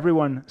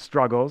 Everyone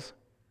struggles.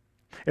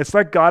 It's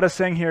like God is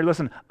saying here,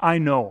 listen, I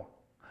know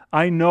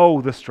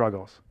the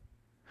struggles.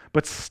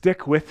 But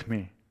stick with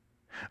me.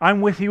 I'm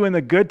with you in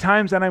the good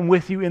times, and I'm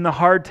with you in the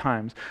hard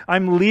times.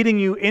 I'm leading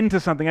you into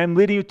something. I'm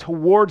leading you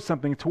towards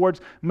something, towards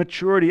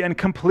maturity and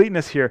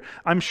completeness here.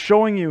 I'm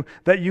showing you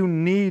that you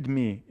need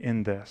me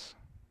in this.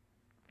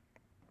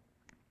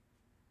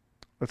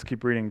 Let's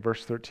keep reading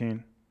verse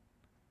 13.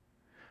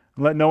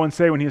 Let no one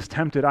say when he is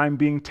tempted, I'm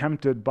being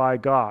tempted by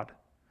God.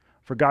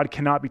 For God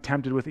cannot be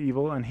tempted with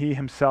evil, and he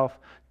himself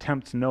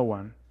tempts no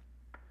one.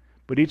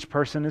 But each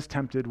person is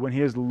tempted when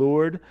he is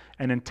lured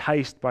and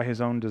enticed by his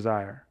own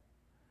desire.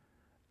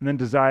 And then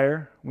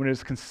desire, when it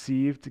is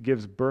conceived,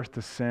 gives birth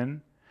to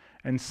sin.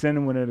 And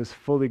sin, when it is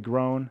fully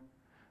grown,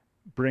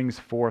 brings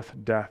forth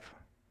death.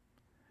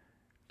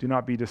 Do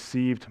not be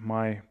deceived,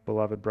 my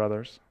beloved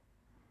brothers.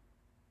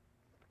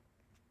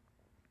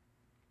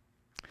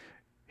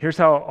 Here's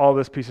how all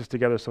this pieces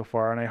together so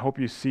far, and I hope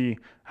you see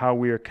how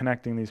we are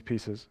connecting these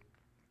pieces.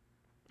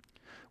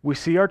 We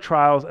see our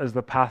trials as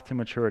the path to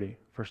maturity,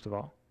 first of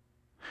all.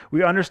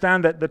 We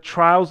understand that the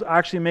trials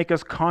actually make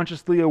us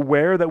consciously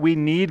aware that we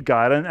need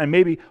God, and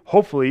maybe,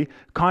 hopefully,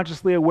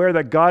 consciously aware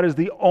that God is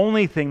the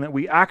only thing that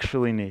we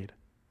actually need.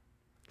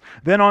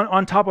 Then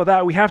on top of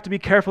that, we have to be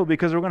careful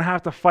because we're going to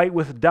have to fight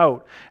with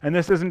doubt. And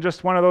this isn't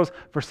just one of those,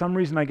 for some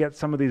reason I get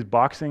some of these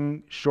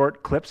boxing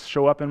short clips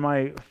show up in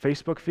my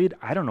Facebook feed.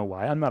 I don't know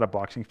why, I'm not a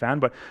boxing fan,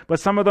 but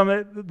some of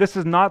them, this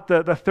is not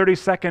the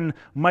 30-second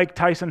Mike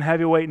Tyson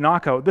heavyweight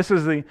knockout. This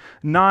is the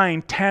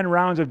 9-10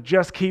 rounds of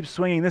just keep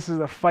swinging. This is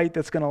a fight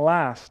that's going to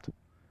last.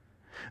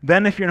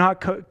 Then if you're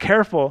not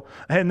careful,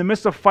 in the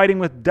midst of fighting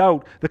with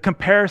doubt, the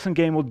comparison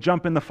game will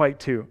jump in the fight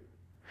too.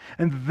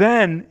 And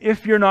then,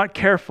 if you're not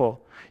careful,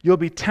 you'll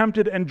be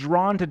tempted and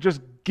drawn to just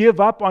give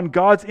up on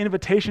God's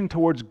invitation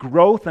towards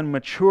growth and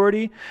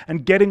maturity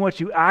and getting what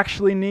you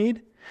actually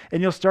need,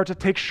 and you'll start to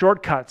take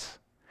shortcuts.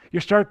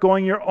 You'll start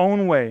going your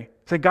own way.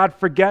 Say, God,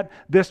 forget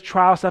this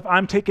trial stuff.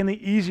 I'm taking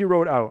the easy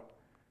road out.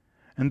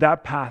 And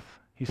that path,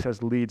 he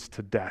says, leads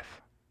to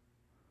death.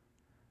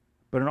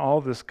 But in all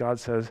of this, God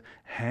says,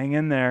 hang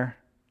in there.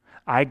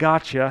 I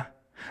got you.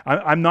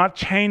 I'm not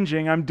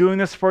changing. I'm doing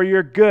this for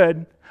your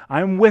good.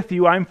 I'm with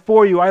you. I'm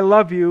for you. I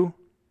love you.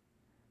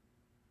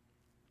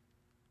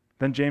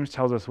 Then James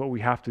tells us what we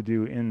have to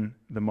do in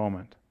the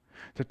moment.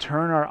 To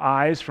turn our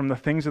eyes from the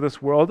things of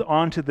this world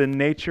onto the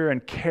nature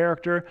and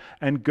character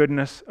and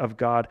goodness of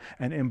God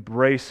and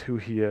embrace who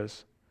he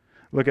is.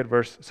 Look at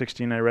verse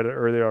 16. I read it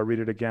earlier. I'll read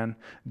it again.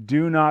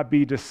 Do not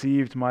be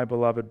deceived, my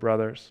beloved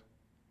brothers.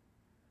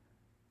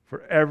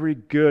 For every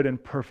good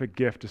and perfect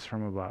gift is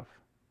from above,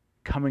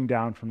 coming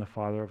down from the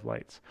Father of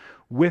lights,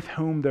 with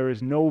whom there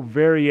is no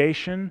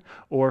variation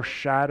or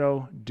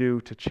shadow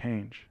due to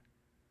change.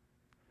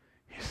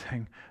 He's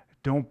saying,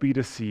 don't be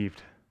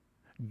deceived.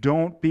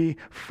 Don't be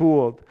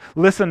fooled.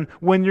 Listen,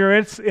 when you're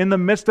in the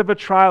midst of a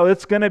trial,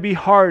 it's going to be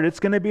hard.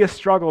 It's going to be a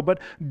struggle, but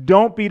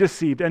don't be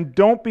deceived and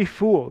don't be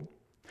fooled.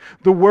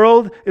 The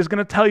world is going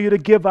to tell you to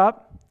give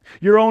up.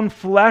 Your own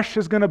flesh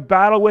is going to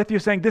battle with you,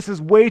 saying, this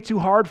is way too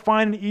hard.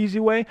 Find an easy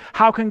way.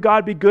 How can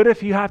God be good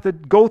if you have to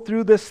go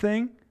through this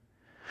thing?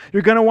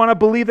 You're going to want to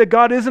believe that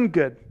God isn't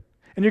good.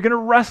 And you're going to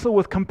wrestle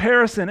with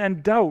comparison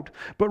and doubt.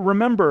 But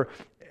remember,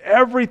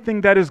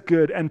 everything that is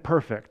good and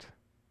perfect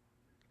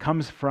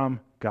comes from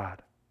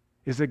God,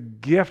 is a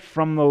gift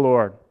from the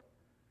Lord,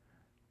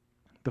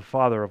 the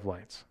Father of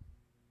lights.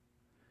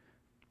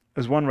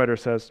 As one writer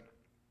says,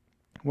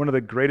 one of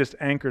the greatest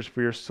anchors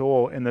for your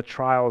soul in the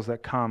trials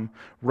that come,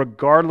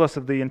 regardless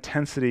of the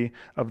intensity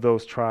of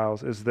those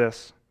trials, is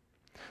this: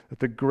 that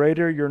the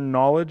greater your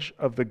knowledge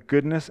of the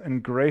goodness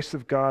and grace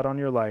of God on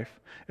your life,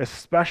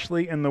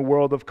 especially in the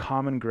world of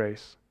common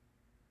grace,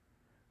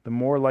 the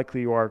more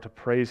likely you are to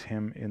praise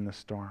Him in the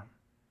storm.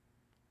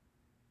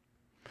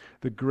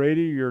 The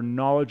greater your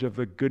knowledge of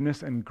the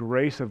goodness and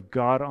grace of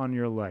God on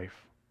your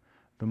life,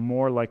 the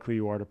more likely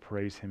you are to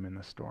praise Him in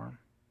the storm.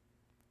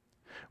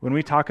 When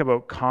we talk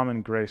about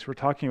common grace, we're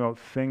talking about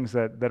things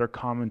that are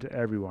common to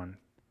everyone.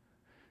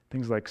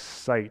 Things like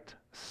sight,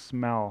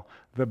 smell,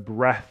 the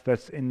breath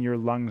that's in your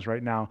lungs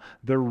right now,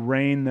 the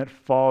rain that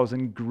falls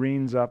and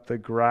greens up the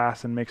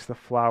grass and makes the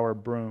flower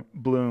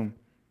bloom.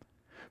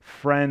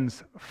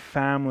 Friends,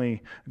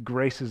 family,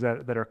 graces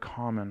that are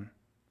common.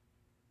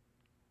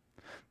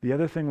 The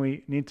other thing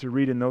we need to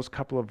read in those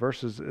couple of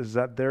verses is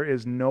that there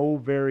is no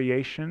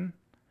variation,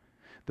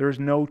 there is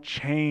no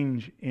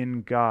change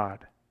in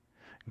God.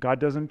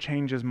 God doesn't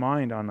change His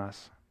mind on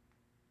us.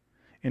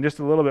 In just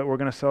a little bit, we're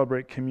going to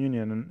celebrate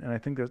communion, and I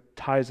think that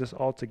ties this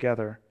all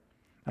together.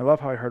 I love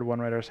how I heard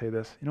one writer say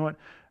this. You know what?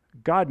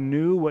 God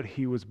knew what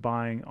He was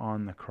buying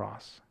on the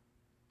cross.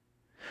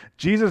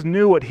 Jesus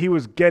knew what He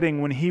was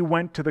getting when He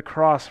went to the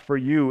cross for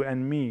you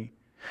and me.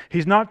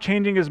 He's not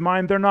changing His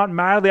mind. They're not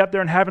madly up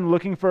there in heaven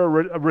looking for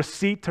a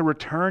receipt to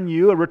return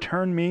you, or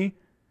return me.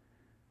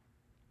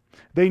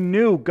 They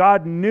knew,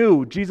 God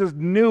knew, Jesus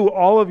knew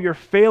all of your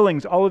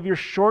failings, all of your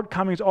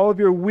shortcomings, all of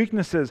your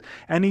weaknesses,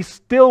 and He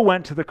still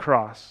went to the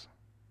cross.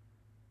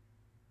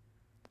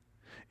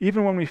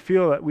 Even when we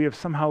feel that we have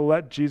somehow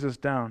let Jesus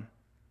down,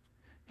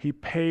 He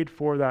paid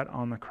for that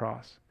on the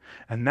cross.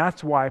 And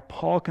that's why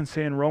Paul can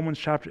say in Romans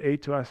chapter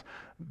 8 to us,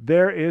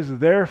 there is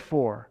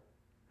therefore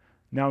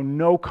now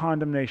no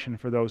condemnation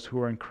for those who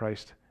are in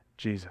Christ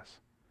Jesus.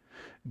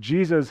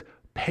 Jesus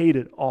paid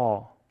it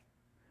all.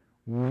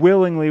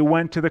 Willingly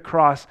went to the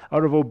cross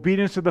out of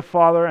obedience to the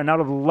Father and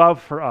out of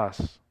love for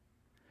us.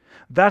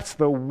 That's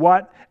the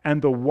what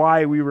and the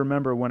why we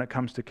remember when it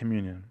comes to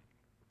communion.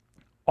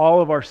 All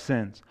of our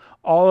sins,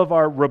 all of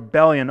our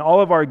rebellion, all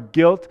of our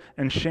guilt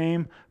and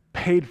shame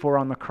paid for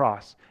on the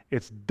cross.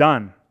 It's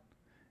done.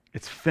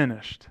 It's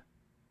finished.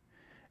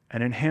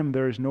 And in Him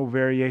there is no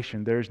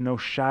variation. There is no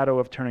shadow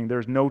of turning. There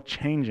is no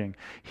changing.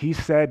 He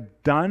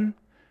said done,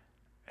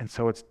 and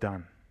so it's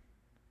done.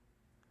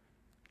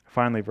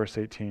 Finally, verse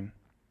 18.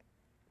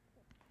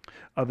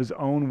 Of His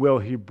own will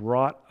He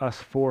brought us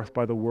forth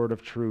by the word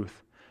of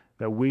truth,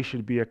 that we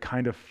should be a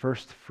kind of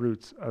first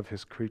fruits of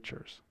His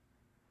creatures.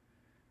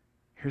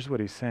 Here's what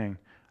He's saying.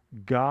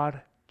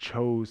 God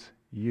chose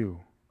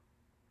you.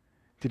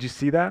 Did you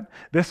see that?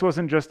 This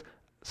wasn't just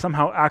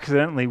somehow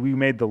accidentally we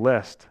made the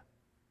list.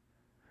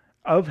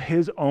 Of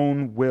His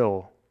own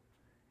will,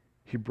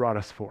 He brought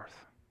us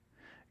forth.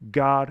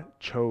 God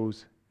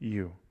chose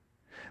you.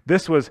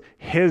 This was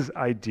His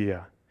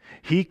idea.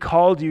 He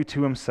called you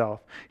to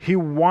Himself. He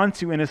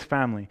wants you in His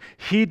family.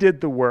 He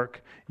did the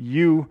work.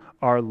 You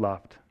are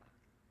loved.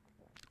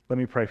 Let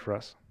me pray for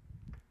us.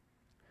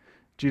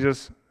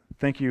 Jesus,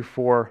 thank You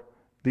for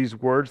these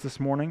words this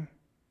morning.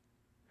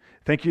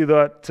 Thank You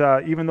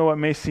that even though it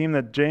may seem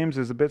that James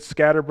is a bit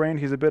scatterbrained,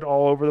 he's a bit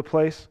all over the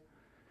place,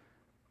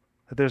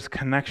 that there's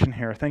connection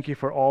here. Thank You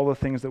for all the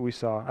things that we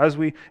saw. As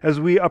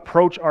we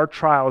approach our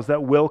trials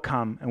that will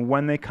come, and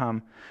when they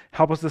come,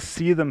 help us to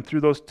see them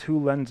through those two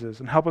lenses,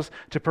 and help us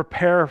to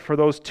prepare for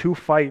those two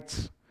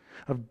fights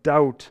of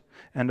doubt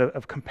and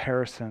of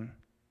comparison.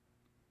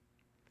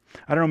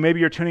 I don't know, maybe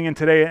you're tuning in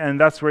today and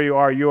that's where you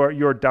are.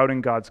 You're doubting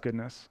God's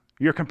goodness.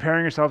 You're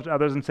comparing yourself to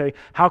others and say,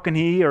 how can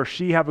he or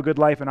she have a good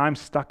life and I'm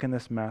stuck in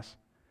this mess?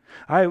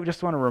 I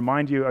just want to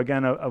remind you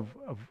again of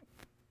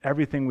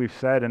everything we've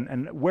said,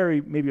 and where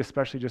we maybe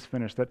especially just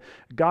finished, that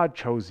God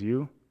chose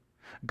you.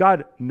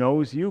 God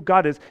knows you.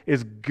 God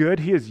is good.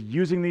 He is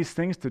using these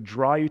things to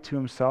draw you to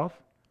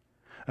Himself.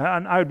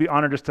 And I would be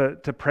honored just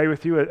to pray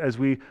with you as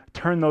we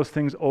turn those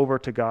things over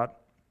to God.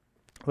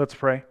 Let's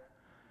pray.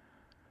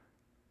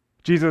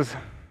 Jesus,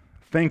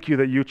 thank You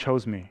that You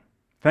chose me.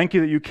 Thank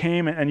You that You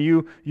came and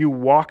you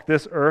walked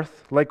this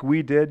earth like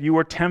we did. You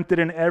were tempted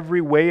in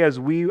every way as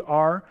we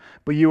are,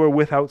 but You were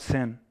without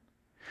sin.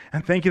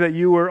 And thank you that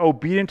you were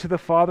obedient to the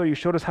Father. You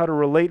showed us how to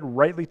relate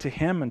rightly to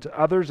him and to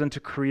others and to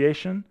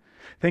creation.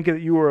 Thank you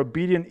that you were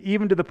obedient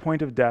even to the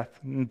point of death,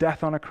 and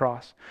death on a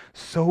cross,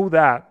 so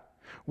that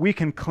we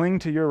can cling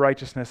to your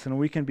righteousness and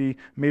we can be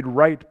made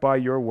right by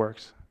your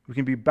works. We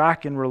can be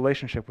back in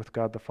relationship with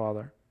God the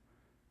Father.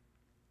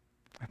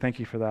 I thank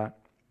you for that.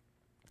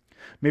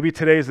 Maybe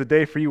today is the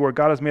day for you where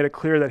God has made it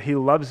clear that he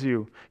loves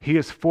you. He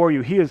is for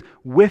you. He is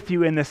with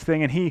you in this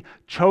thing, and he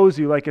chose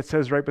you, like it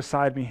says right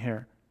beside me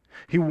here.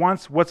 He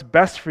wants what's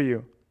best for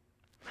you.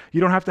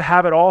 You don't have to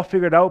have it all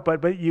figured out,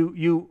 but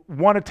you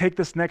want to take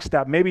this next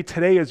step. Maybe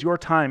today is your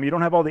time. You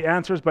don't have all the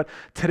answers, but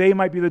today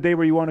might be the day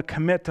where you want to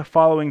commit to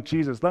following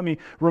Jesus. Let me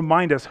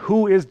remind us,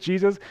 who is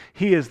Jesus?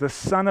 He is the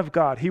Son of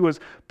God. He was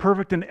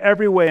perfect in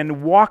every way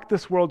and walked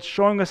this world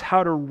showing us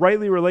how to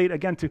rightly relate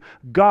again to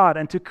God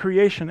and to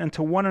creation and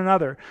to one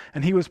another.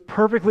 And he was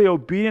perfectly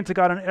obedient to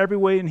God in every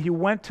way, and he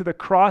went to the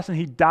cross and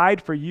he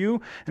died for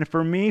you and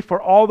for me,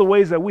 for all the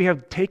ways that we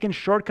have taken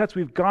shortcuts,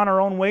 we've gone our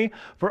own way,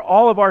 for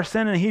all of our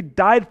sin, and he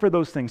died for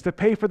those things, to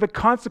pay for the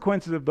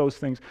consequences of those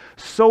things,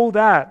 so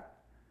that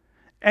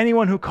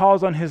anyone who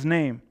calls on his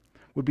name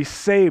would be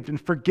saved and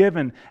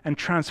forgiven and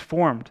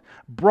transformed,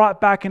 brought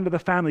back into the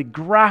family,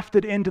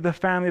 grafted into the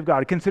family of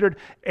God, considered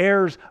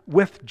heirs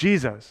with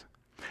Jesus.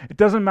 It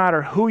doesn't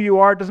matter who you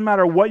are, it doesn't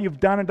matter what you've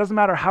done, it doesn't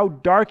matter how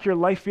dark your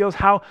life feels,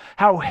 how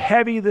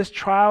heavy this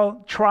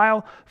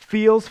trial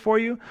feels for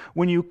you.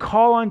 When you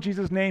call on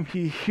Jesus' name,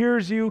 he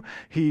hears you,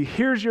 he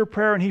hears your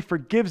prayer, and he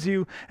forgives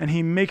you, and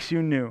he makes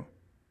you new.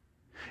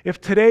 If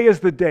today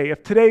is the day,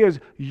 if today is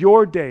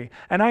your day,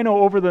 and I know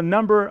over the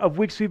number of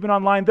weeks we've been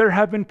online, there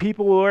have been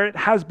people where it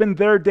has been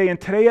their day,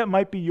 and today it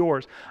might be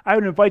yours. I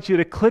would invite you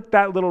to click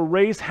that little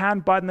raise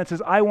hand button that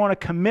says, I want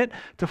to commit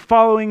to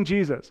following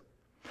Jesus.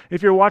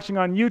 If you're watching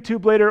on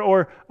YouTube later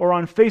or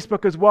on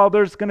Facebook as well,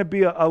 there's going to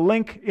be a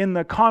link in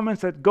the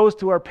comments that goes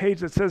to our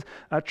page that says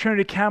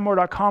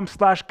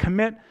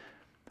trinitycanmore.com/commit.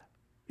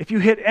 If you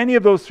hit any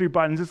of those three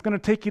buttons, it's going to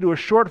take you to a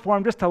short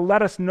form just to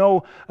let us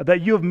know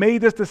that you have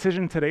made this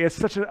decision today. It's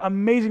such an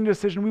amazing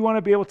decision. We want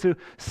to be able to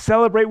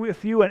celebrate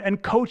with you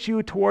and coach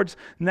you towards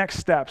next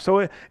steps.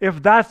 So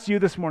if that's you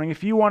this morning,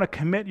 if you want to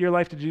commit your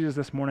life to Jesus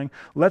this morning,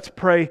 let's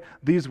pray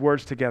these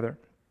words together.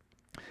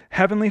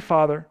 Heavenly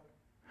Father,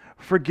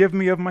 forgive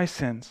me of my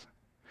sins.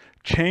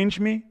 Change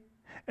me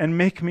and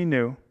make me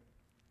new.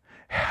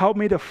 Help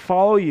me to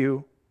follow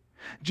you.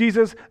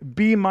 Jesus,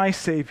 be my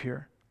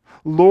Savior,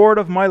 Lord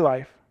of my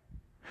life.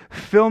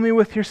 Fill me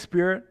with your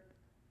Spirit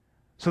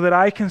so that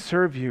I can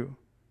serve you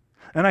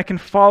and I can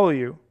follow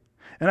you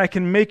and I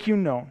can make you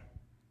known.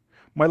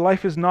 My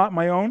life is not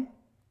my own.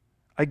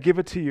 I give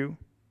it to you.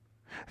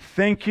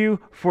 Thank you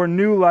for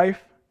new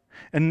life,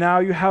 and now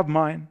you have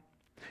mine.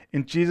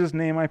 In Jesus'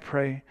 name I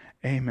pray,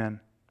 amen.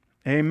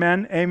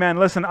 Amen, amen.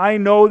 Listen, I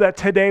know that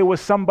today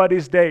was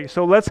somebody's day,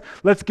 so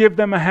let's give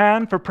them a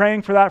hand for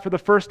praying for that for the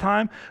first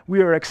time.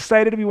 We are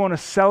excited. We want to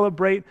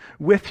celebrate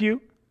with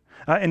you.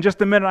 In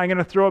just a minute, I'm going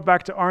to throw it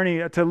back to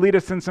Arnie to lead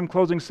us in some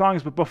closing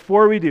songs. But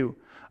before we do,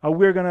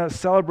 we're going to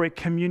celebrate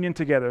communion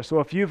together. So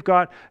if you've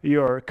got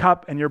your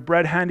cup and your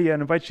bread handy, I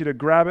invite you to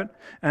grab it,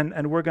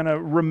 and we're going to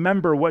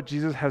remember what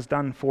Jesus has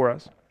done for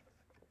us.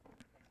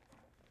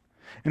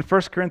 In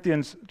 1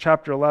 Corinthians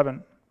chapter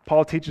 11,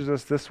 Paul teaches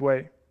us this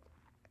way.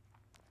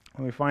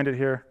 Let me find it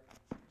here.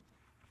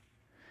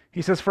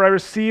 He says, "For I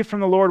received from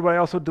the Lord what I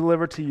also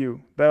delivered to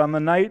you, that on the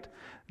night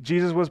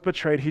Jesus was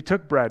betrayed, he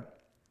took bread,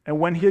 and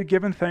when he had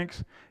given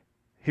thanks,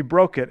 he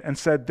broke it and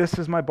said, 'This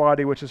is my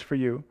body, which is for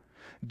you.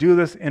 Do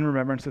this in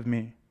remembrance of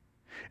me.'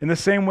 In the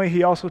same way,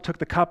 he also took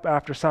the cup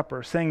after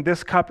supper, saying,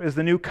 'This cup is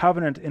the new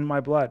covenant in my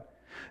blood.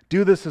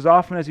 Do this as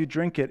often as you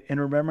drink it in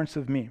remembrance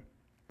of me.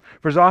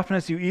 For as often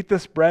as you eat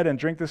this bread and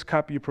drink this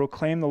cup, you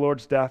proclaim the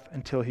Lord's death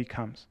until he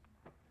comes.'"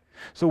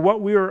 So what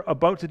we are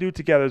about to do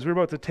together is we're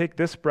about to take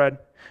this bread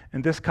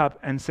and this cup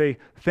and say,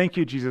 "Thank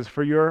you, Jesus,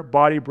 for your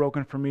body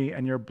broken for me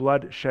and your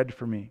blood shed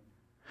for me.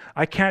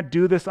 I can't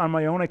do this on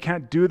my own. I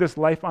can't do this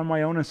life on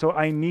my own, and so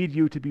I need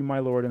you to be my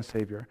Lord and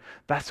Savior."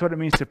 That's what it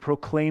means to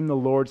proclaim the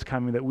Lord's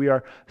coming, that we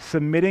are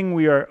submitting,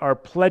 we are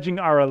pledging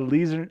our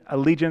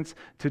allegiance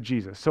to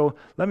Jesus. So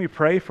let me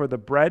pray for the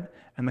bread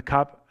and the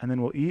cup, and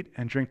then we'll eat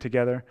and drink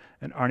together,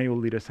 and Arnie will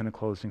lead us in a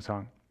closing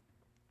song.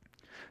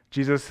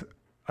 Jesus,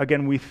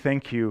 again, we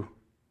thank you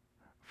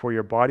for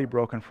your body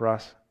broken for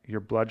us, your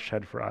blood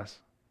shed for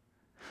us.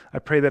 I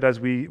pray that as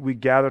we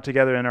gather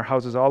together in our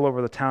houses all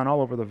over the town,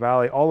 all over the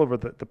valley, all over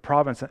the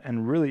province,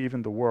 and really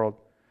even the world,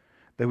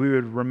 that we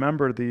would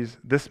remember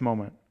this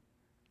moment,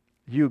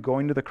 you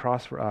going to the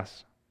cross for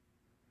us,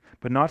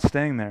 but not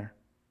staying there,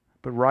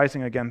 but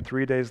rising again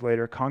 3 days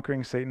later,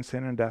 conquering Satan,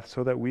 sin, and death,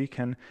 so that we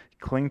can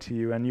cling to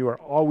you, and you are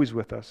always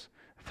with us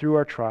through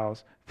our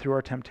trials, through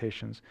our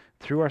temptations,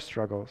 through our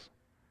struggles,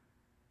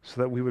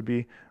 so that we would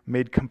be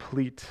made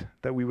complete,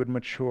 that we would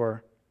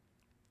mature.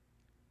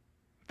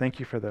 Thank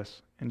you for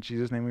this. In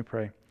Jesus' name we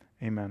pray.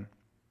 Amen.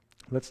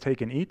 Let's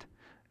take and eat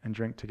and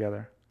drink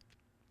together.